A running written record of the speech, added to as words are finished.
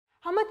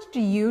How much do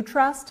you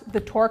trust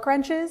the torque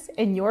wrenches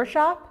in your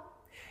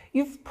shop?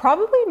 You've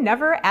probably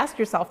never asked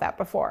yourself that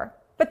before,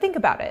 but think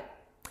about it.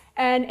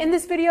 And in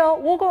this video,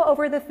 we'll go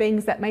over the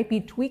things that might be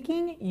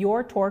tweaking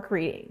your torque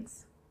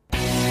readings.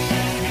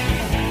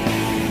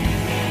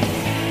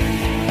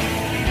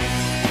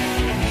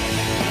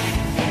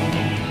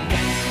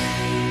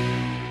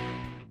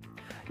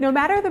 No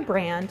matter the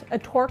brand, a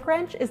torque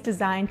wrench is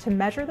designed to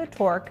measure the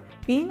torque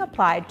being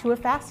applied to a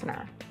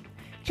fastener.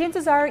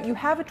 Chances are you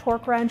have a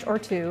torque wrench or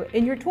two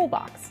in your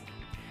toolbox.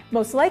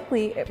 Most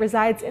likely, it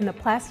resides in the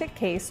plastic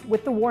case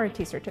with the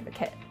warranty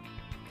certificate.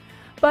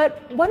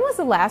 But when was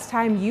the last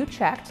time you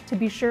checked to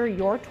be sure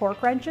your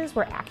torque wrenches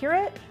were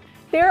accurate?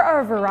 There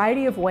are a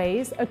variety of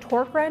ways a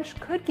torque wrench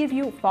could give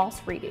you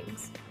false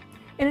readings.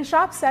 In a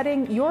shop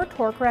setting, your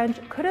torque wrench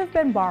could have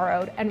been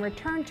borrowed and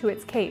returned to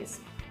its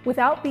case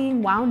without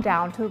being wound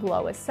down to the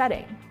lowest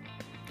setting.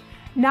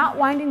 Not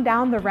winding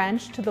down the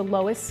wrench to the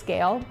lowest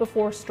scale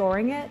before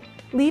storing it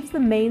leaves the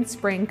main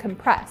spring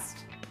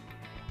compressed.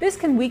 This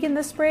can weaken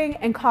the spring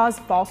and cause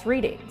false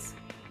readings.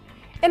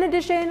 In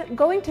addition,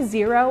 going to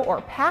zero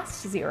or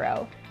past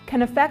zero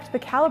can affect the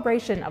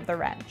calibration of the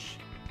wrench.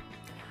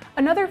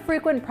 Another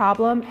frequent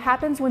problem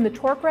happens when the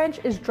torque wrench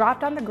is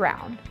dropped on the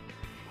ground.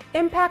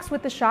 Impacts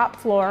with the shop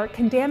floor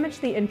can damage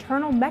the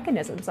internal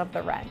mechanisms of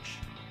the wrench.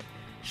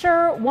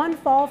 Sure, one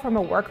fall from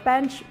a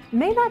workbench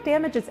may not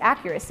damage its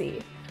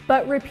accuracy,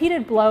 but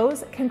repeated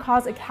blows can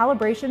cause a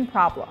calibration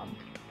problem.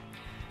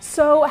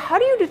 So how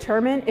do you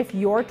determine if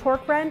your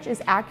torque wrench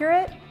is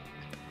accurate?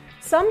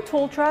 Some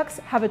tool trucks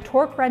have a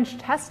torque wrench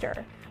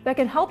tester that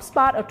can help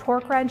spot a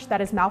torque wrench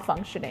that is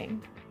malfunctioning.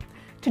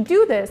 To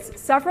do this,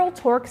 several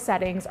torque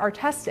settings are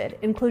tested,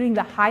 including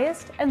the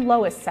highest and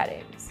lowest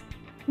settings.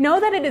 Know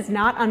that it is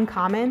not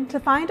uncommon to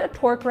find a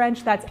torque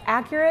wrench that's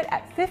accurate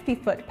at 50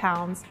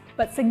 foot-pounds,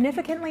 but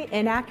significantly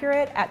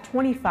inaccurate at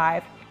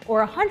 25 or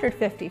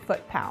 150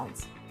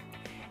 foot-pounds.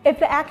 If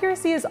the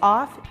accuracy is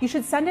off, you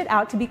should send it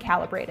out to be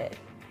calibrated.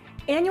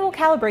 Annual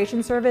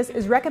calibration service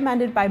is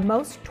recommended by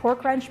most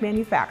torque wrench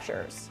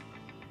manufacturers.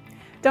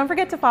 Don't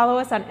forget to follow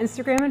us on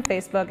Instagram and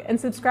Facebook and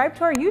subscribe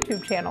to our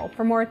YouTube channel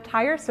for more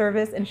tire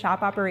service and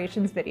shop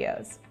operations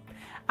videos.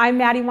 I'm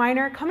Maddie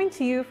Weiner, coming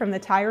to you from the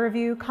Tire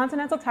Review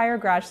Continental Tire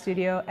Garage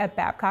Studio at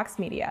Babcock's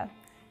Media.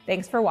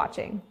 Thanks for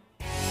watching.